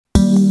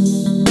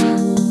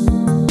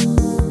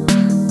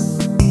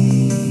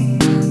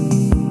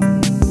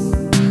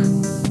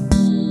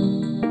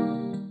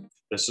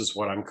This is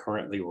what I'm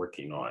currently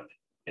working on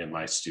in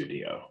my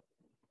studio.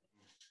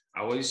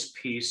 I always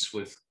piece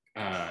with,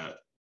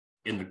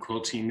 in the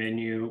quilting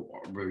menu,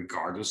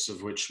 regardless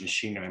of which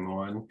machine I'm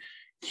on,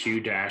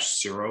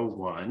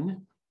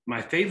 Q-01.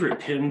 My favorite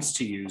pins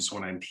to use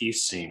when I'm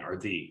piecing are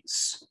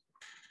these.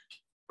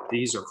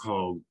 These are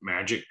called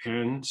magic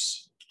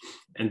pins,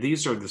 and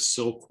these are the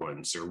silk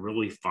ones. They're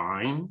really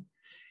fine.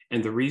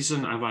 And the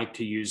reason I like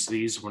to use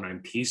these when I'm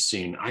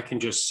piecing, I can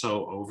just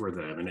sew over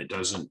them and it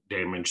doesn't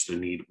damage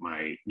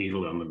my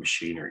needle on the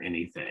machine or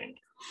anything,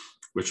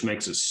 which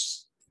makes it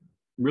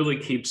really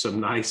keeps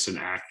them nice and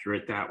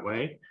accurate that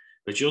way.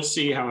 But you'll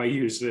see how I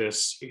use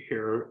this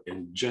here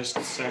in just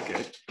a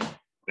second,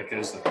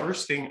 because the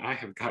first thing I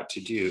have got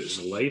to do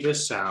is lay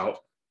this out.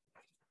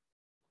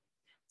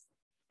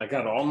 I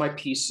got all my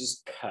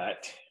pieces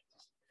cut,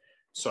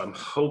 so I'm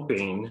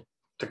hoping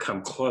to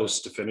come close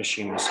to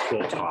finishing this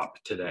quilt top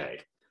today.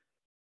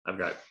 I've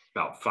got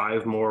about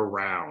 5 more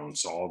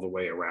rounds all the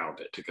way around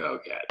it to go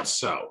get.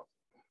 So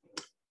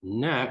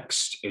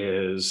next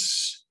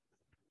is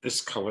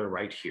this color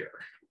right here,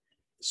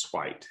 this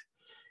white.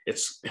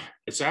 It's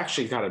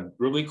actually got a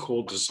really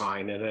cool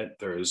design in it.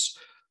 There's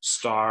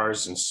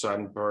stars and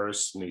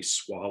sunbursts and these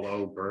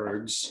swallow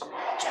birds.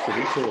 It's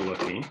pretty cool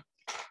looking.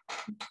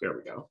 There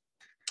we go.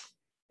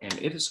 And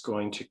it is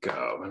going to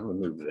go, I'm gonna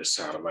move this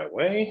out of my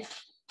way.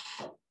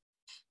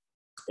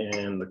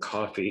 And the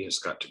coffee has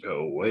got to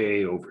go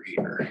way over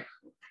here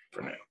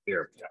for now.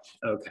 There we go.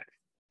 Okay.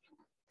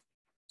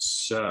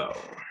 So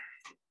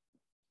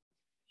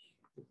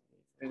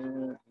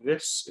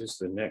this is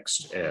the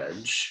next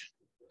edge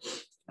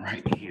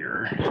right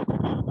here.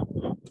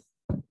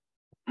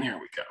 There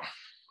we go.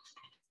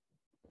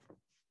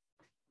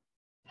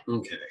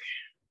 Okay.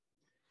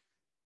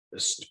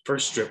 This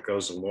first strip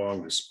goes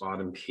along this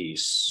bottom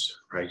piece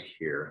right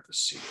here, the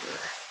cedar.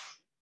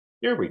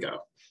 There we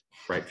go,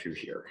 right through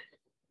here.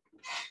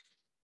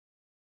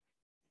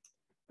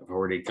 I've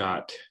already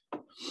got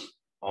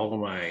all of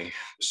my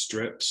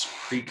strips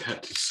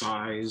pre-cut to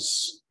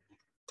size.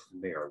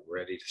 They are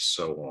ready to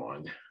sew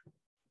on.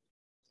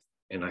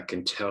 And I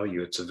can tell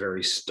you it's a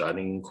very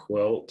stunning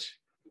quilt.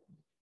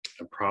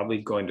 I'm probably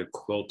going to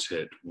quilt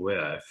it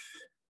with,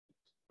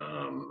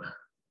 I'm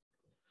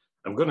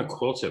going to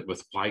quilt it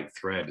with white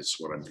thread is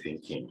what I'm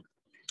thinking.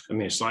 I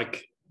mean, it's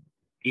like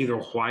either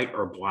white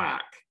or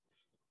black,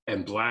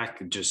 and black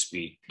could just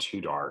be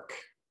too dark.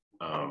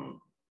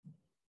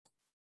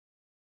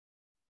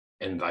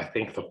 And I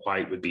think the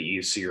white would be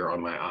easier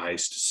on my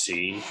eyes to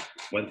see.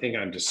 One thing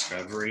I'm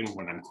discovering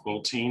when I'm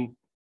quilting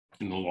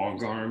in the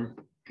long arm,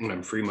 when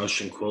I'm free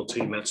motion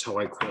quilting, that's how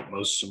I quilt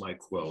most of my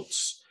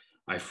quilts.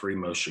 I free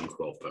motion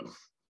quilt them.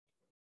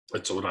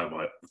 That's what I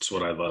like. It's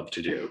what I love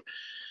to do.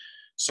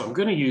 So I'm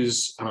going to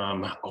use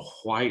a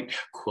white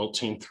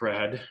quilting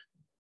thread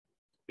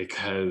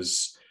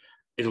because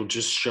it'll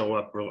just show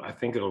up. I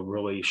think it'll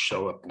really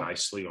show up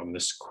nicely on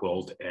this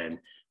quilt, and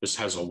this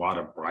has a lot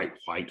of bright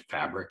white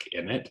fabric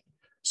in it.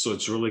 So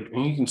it's really,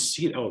 and you can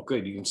see, oh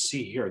good, you can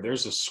see here,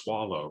 there's a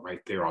swallow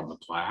right there on the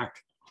black.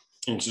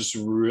 And it's just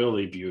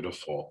really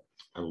beautiful.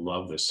 I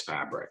love this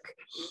fabric.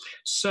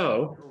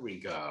 So here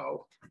we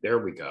go. There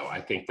we go.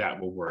 I think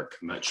that will work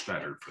much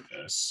better for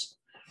this.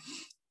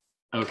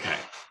 Okay,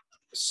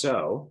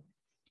 so,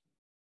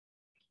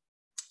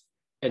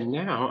 and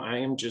now I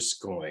am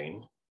just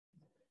going,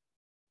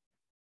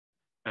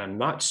 I'm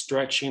not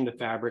stretching the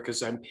fabric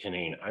as I'm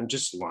pinning. I'm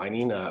just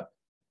lining up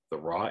the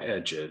raw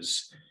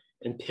edges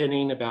and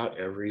pinning about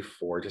every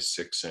 4 to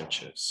 6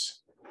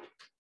 inches.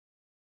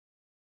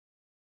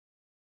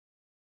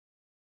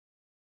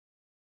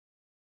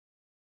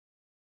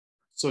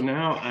 So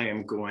now I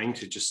am going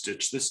to just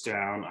stitch this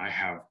down. I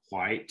have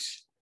white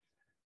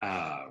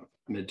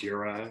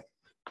Madeira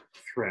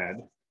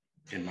thread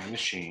in my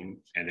machine,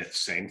 and it's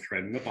same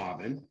thread in the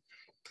bobbin.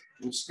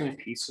 I'm just going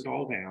to piece it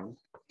all down.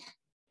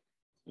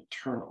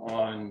 Turn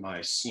on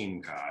my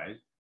seam guide,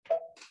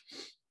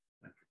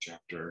 my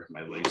projector,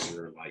 my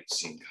laser light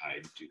seam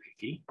guide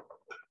doohickey,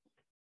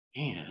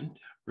 and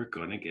we're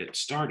going to get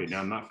started.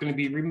 Now I'm not going to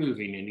be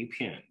removing any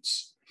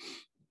pins.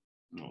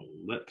 I'll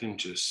let them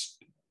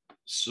just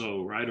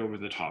sew right over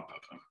the top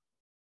of them.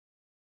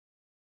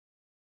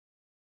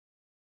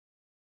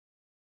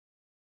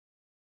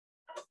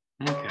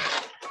 Okay,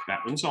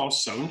 that one's all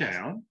sewn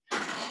down,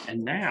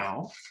 and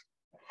now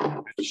I'm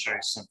going to show you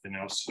something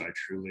else that I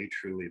truly,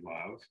 truly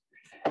love,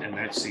 and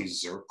that's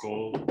these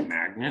Zirkle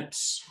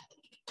magnets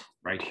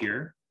right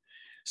here.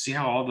 See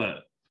how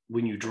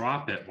when you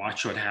drop it,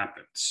 watch what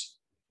happens.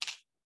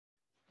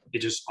 It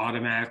just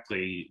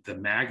automatically, the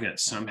magnet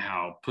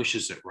somehow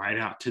pushes it right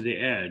out to the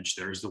edge.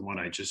 There's the one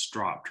I just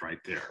dropped right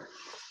there.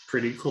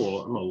 Pretty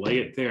cool. I'm gonna lay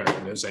it there,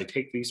 and as I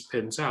take these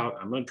pins out,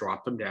 I'm gonna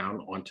drop them down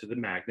onto the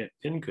magnet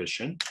pin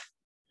cushion,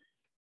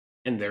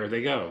 and there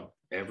they go.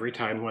 Every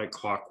time like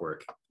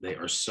clockwork. They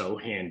are so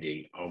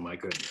handy. Oh my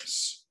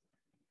goodness.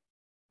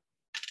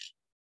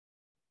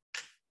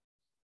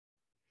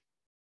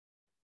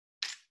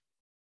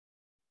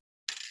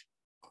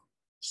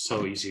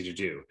 So easy to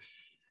do.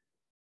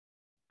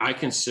 I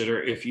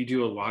consider if you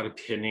do a lot of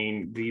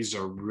pinning, these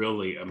are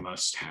really a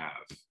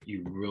must-have.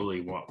 You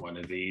really want one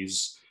of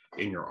these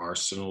in your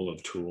arsenal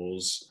of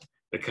tools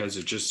because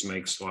it just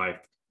makes life,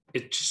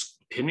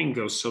 pinning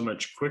goes so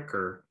much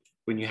quicker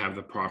when you have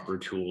the proper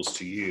tools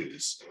to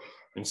use.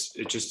 It's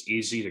just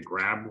easy to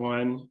grab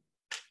one,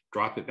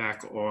 drop it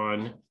back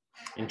on,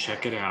 and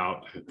check it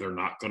out. They're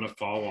not going to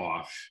fall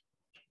off.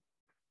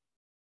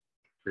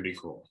 Pretty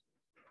cool.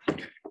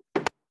 Okay.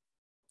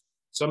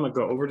 So I'm going to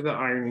go over to the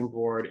ironing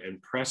board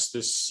and press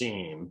this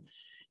seam.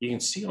 You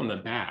can see on the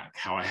back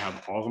how I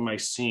have all of my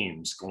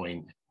seams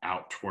going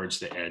out towards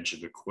the edge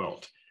of the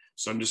quilt.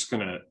 So I'm just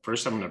going to,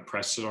 first I'm going to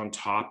press it on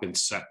top and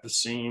set the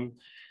seam,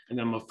 and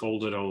then I'm going to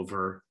fold it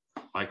over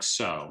like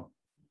so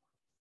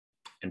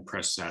and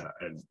press that.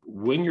 And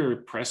when you're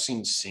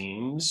pressing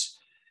seams,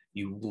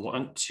 you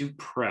want to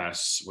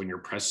press, when you're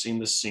pressing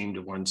the seam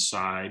to one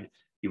side,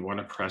 you want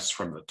to press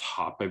from the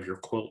top of your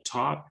quilt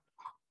top.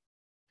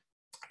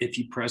 If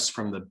you press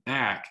from the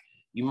back,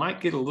 you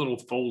might get a little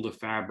fold of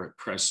fabric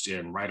pressed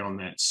in right on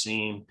that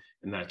seam,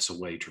 and that's a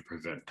way to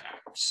prevent that.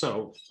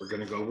 So we're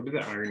going to go over to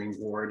the ironing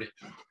board.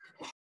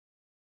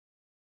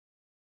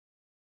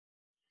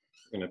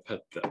 I'm going to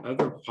put the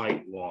other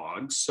white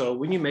logs. So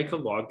when you make a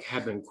log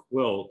cabin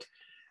quilt,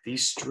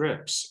 these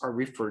strips are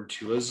referred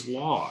to as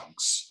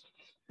logs.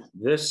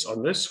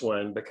 On this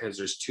one, because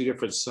there's two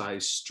different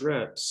size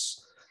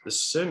strips, the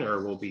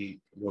center will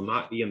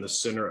not be in the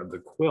center of the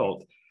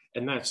quilt,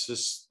 and that's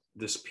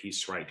this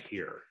piece right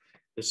here.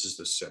 This is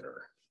the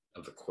center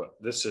of the quilt.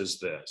 This is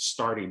the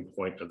starting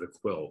point of the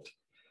quilt.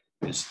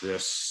 Is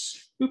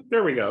this?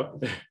 There we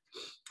go.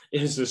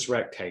 Is this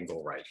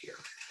rectangle right here?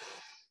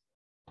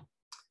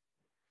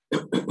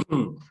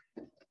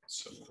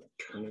 So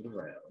turn it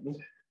around.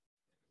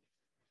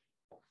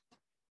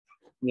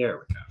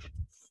 There we go.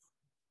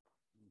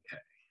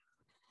 Okay.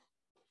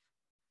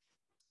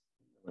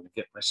 I'm going to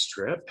get my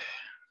strip.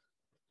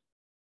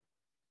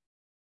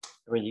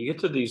 When you get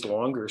to these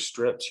longer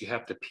strips, you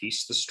have to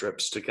piece the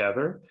strips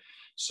together.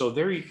 So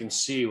there you can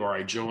see where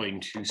I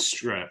joined two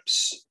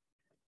strips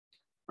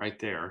right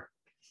there.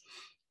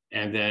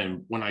 And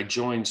then when I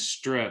join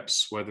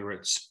strips, whether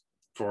it's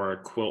for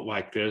a quilt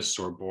like this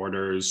or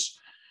borders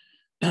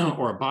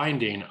or a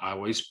binding, I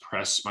always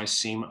press my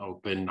seam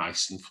open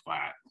nice and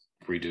flat,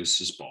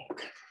 reduces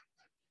bulk.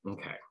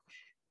 Okay.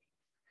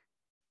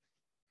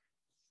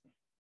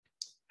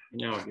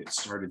 Now I'll get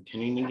started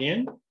pinning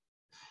again.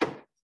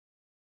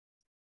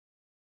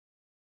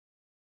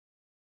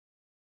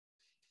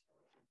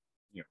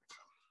 Here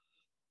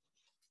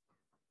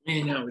we go.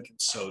 And now we can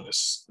sew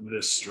this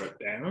strip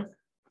down.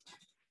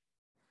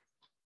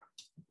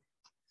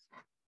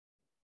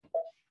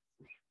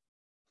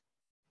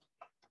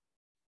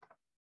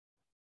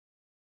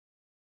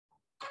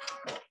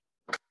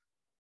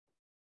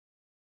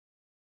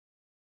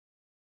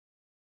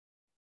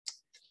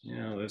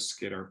 Now let's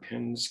get our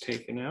pins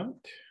taken out.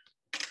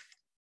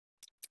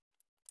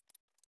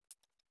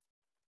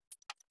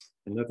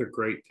 Another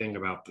great thing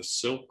about the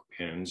silk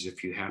pins,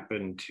 if you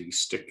happen to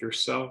stick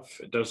yourself,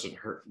 it doesn't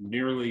hurt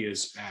nearly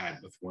as bad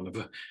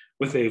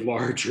with a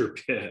larger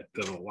pin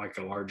than like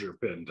a larger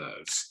pin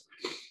does.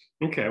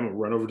 Okay, I'm gonna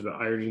run over to the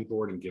ironing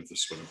board and give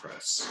this one a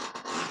press.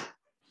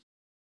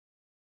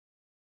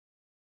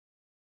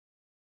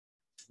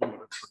 What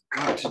I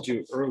forgot to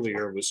do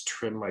earlier was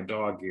trim my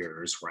dog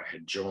ears where I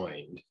had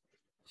joined.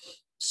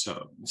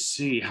 So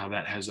see how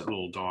that has a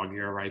little dog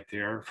ear right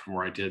there from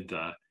where I did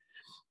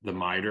the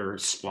miter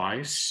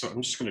splice. So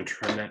I'm just going to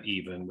trim that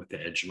even with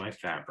the edge of my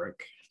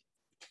fabric.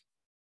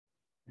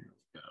 There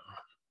we go.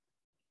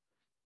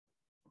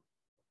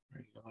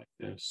 Right like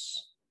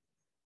this.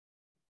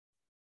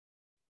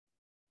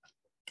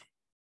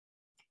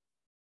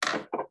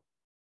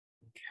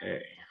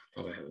 Okay,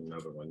 thought I had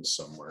another one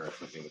somewhere.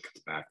 Let me look at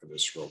the back of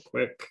this real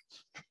quick.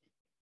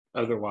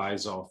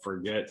 Otherwise, I'll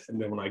forget.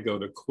 And then when I go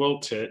to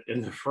quilt it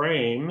in the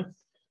frame,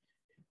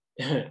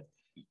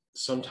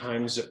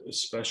 sometimes,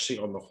 especially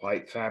on the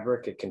white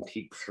fabric, it can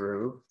peek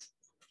through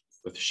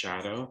with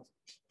shadow.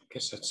 I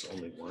guess that's the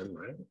only one,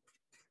 right?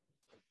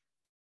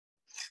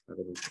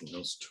 Everything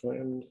else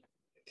trimmed,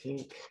 I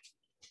think.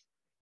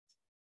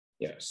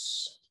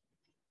 Yes.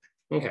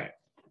 Okay.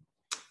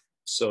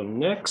 So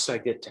next I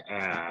get to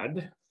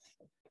add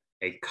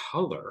a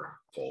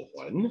colorful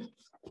one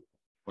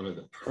of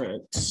the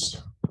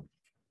prints.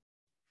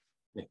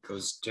 It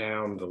goes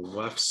down the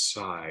left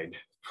side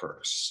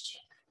first.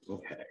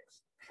 Okay.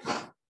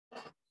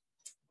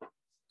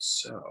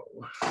 So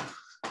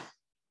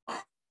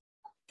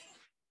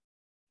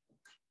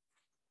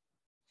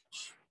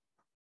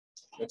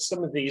and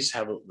some of these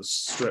have the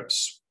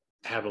strips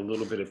have a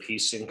little bit of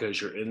piecing because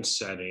you're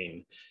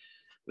insetting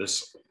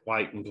this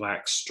white and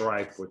black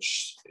stripe,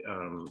 which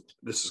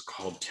this is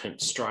called tent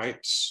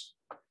stripes,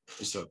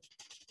 is a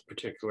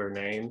particular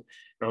name.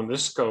 And on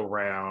this go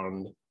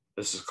round,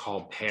 this is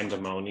called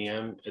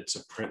Pandemonium. It's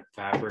a print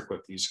fabric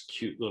with these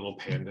cute little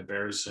panda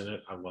bears in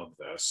it. I love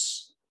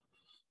this.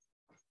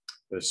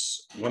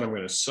 This one I'm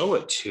going to sew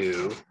it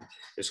to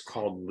is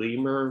called Leave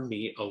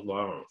Me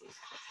Alone.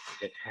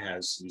 it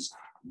has these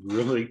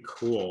really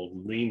cool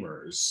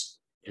lemurs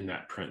in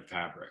that print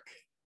fabric.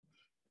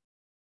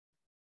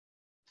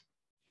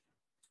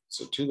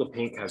 So Tula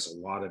Pink has a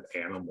lot of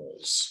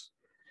animals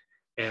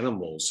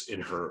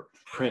in her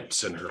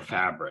prints and her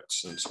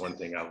fabrics. And it's one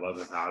thing I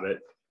love about it.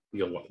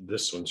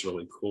 This one's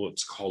really cool.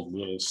 It's called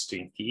Little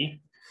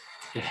Stinky.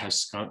 It has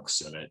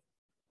skunks in it.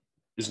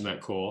 Isn't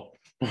that cool?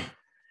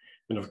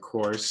 And of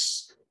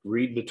course,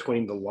 Read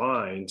Between the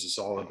Lines is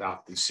all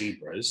about the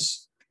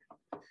zebras.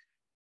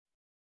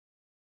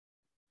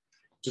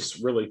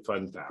 Just really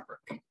fun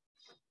fabric.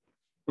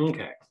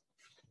 Okay.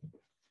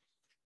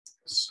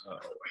 So I'm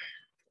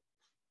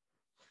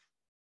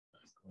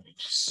going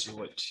to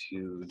sew it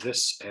to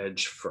this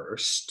edge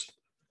first.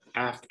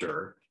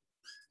 After,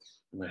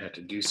 I'm going to have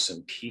to do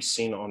some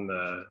piecing on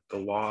the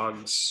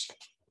logs.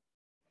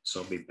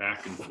 So I'll be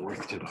back and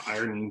forth to the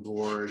ironing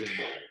board.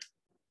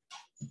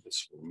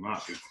 This will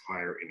not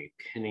require any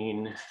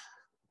pinning.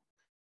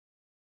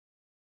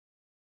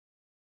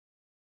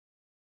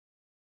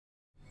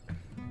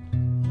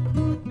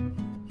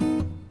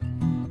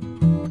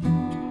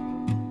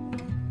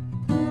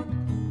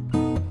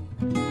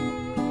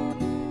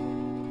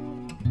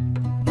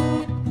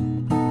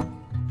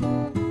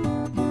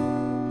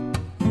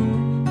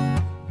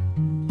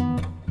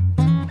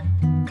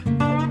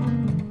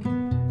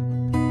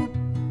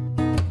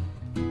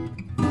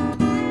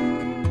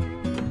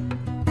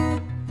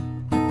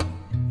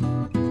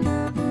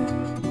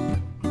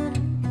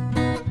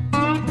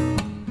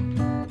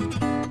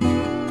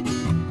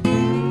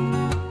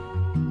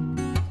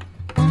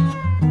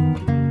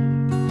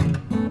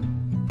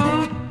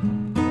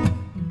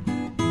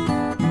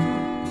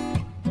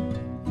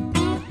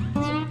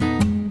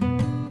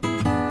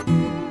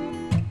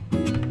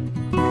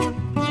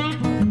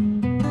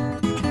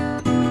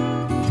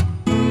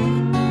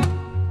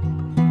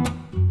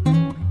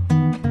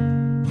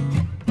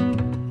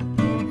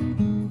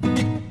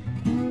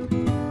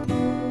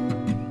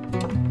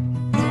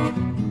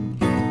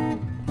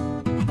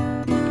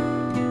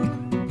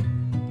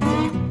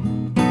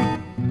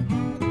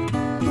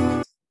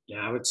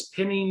 Now it's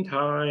pinning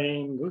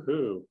time,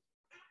 woohoo.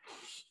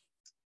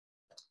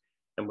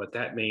 And what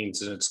that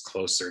means is it's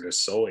closer to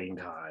sewing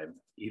time,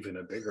 even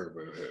a bigger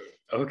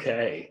woohoo.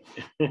 Okay.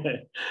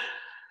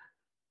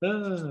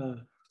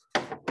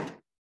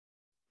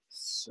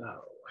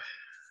 So,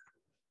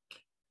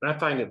 I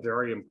find it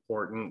very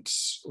important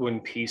when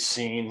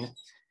piecing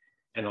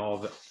and all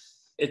the,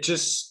 it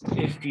just,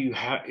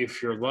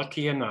 if you're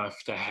lucky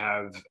enough to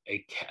have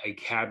a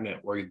cabinet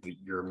where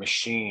your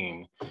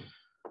machine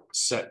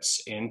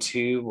sets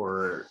into,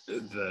 or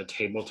the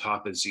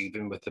tabletop is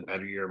even with the bed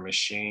of your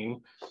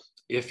machine.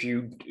 If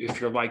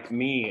you're like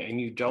me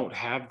and you don't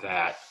have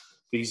that,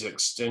 these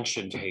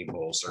extension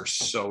tables are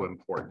so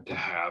important to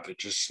have. It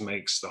just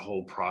makes the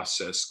whole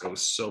process go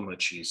so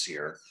much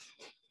easier.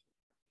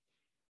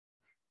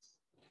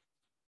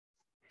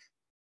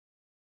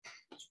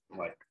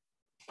 Like,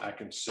 I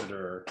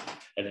consider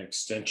an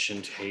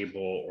extension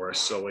table or a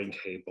sewing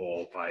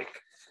table like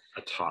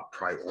a top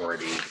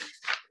priority.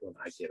 When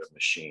I get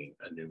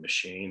a new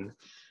machine,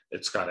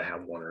 it's got to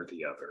have one or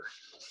the other.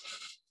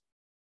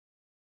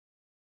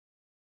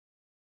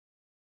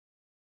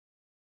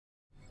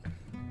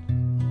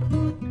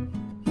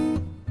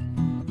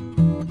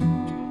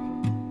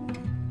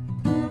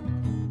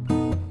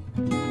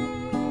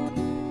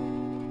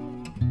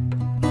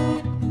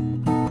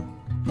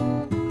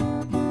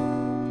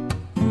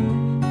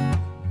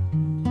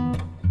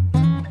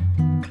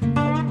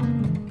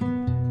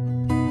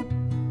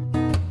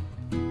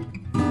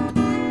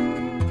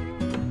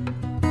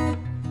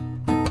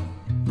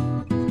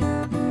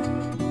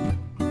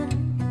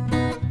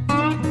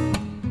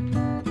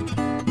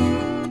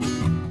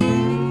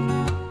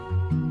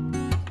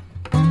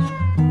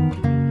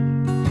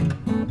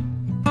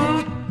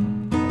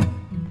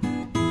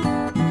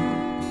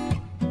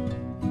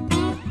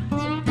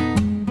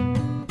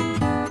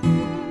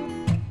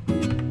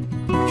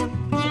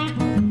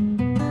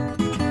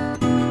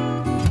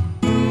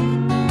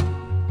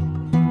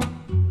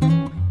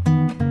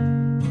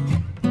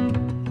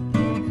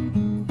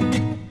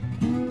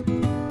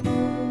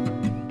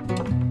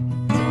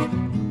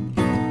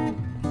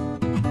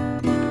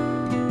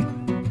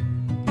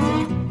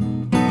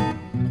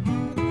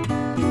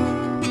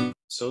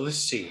 So let's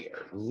see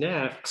here.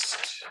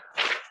 Next,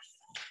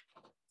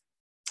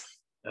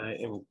 I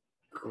am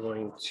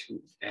going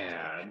to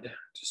add,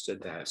 just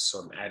did that, so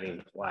I'm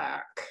adding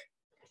black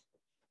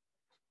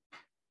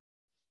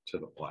to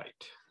the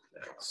white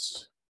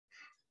next.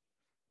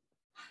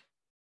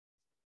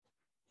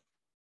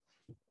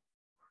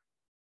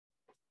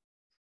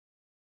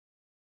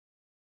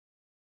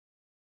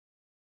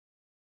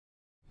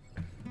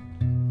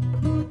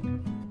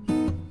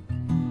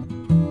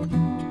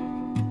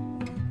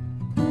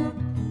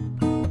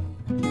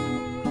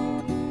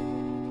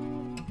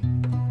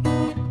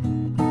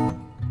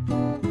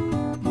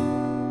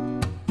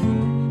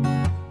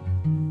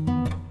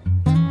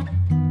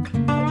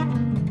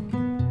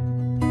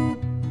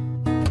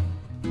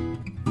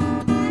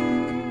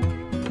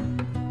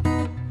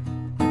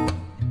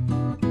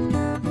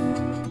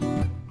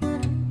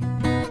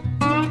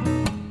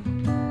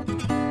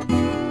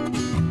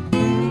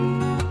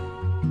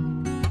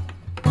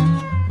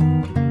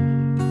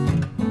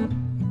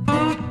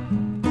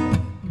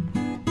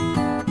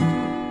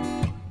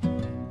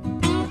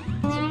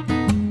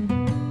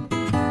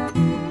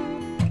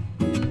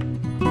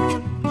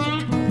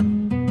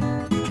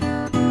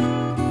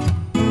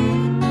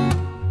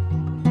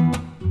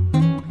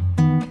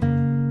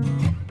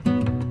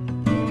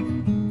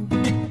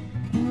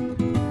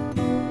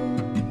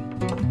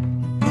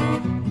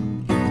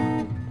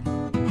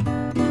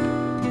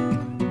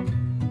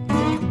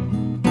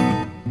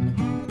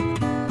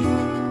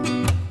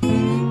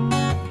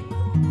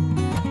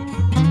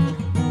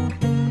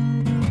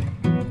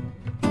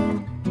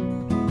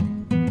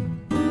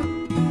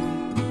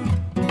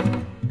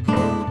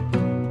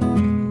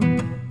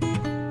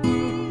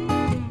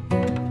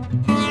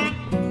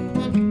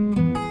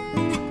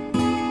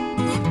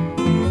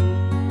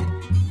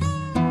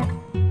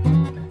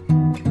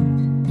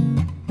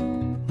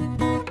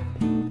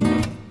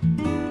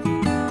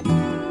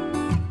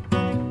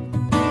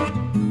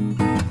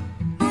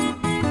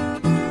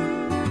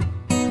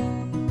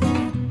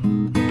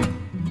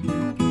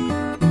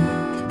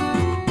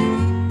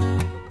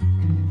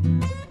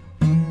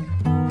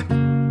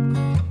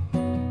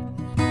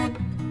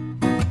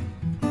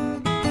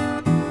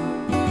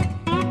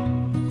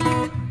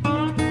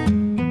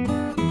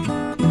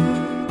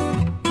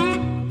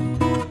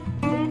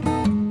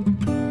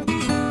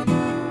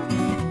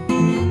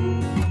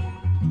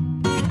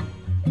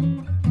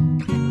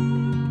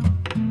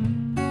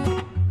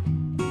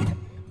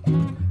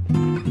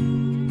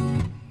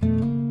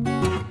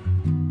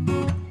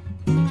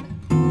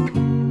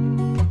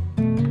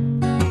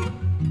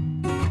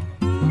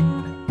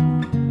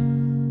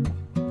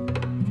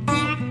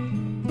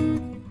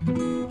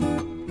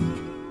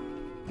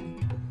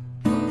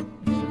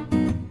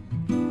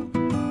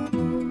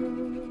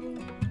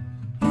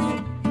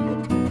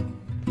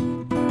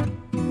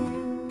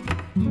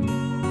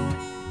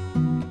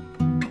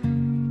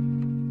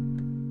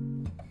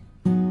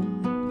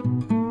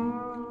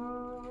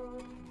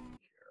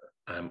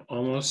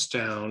 almost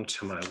down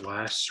to my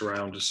last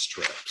round of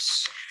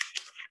strips.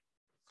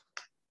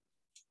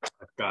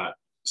 I've got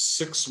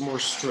 6 more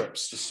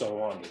strips to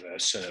sew onto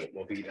this and it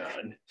will be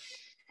done.